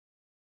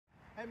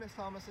Hey Miss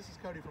Thomas, this is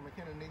Cody from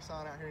McKinnon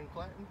Nissan out here in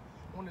Clanton.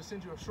 I wanted to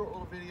send you a short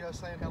little video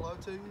saying hello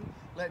to you,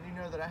 letting you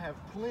know that I have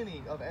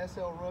plenty of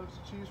SL roads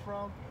to choose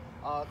from.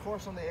 Of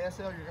course, on the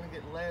SL, you're going to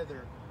get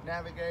leather,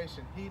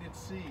 navigation, heated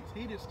seats,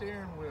 heated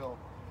steering wheel,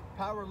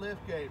 power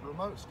liftgate,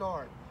 remote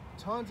start,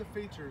 tons of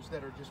features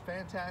that are just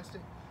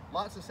fantastic.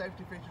 Lots of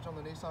safety features on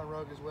the Nissan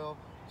Rogue as well.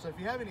 So if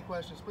you have any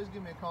questions, please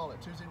give me a call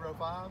at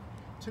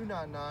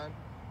 205-299-7316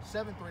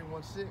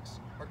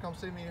 or come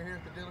see me here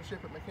at the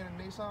dealership at McKinnon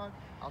Nissan.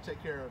 I'll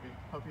take care of you.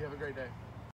 Hope you have a great day.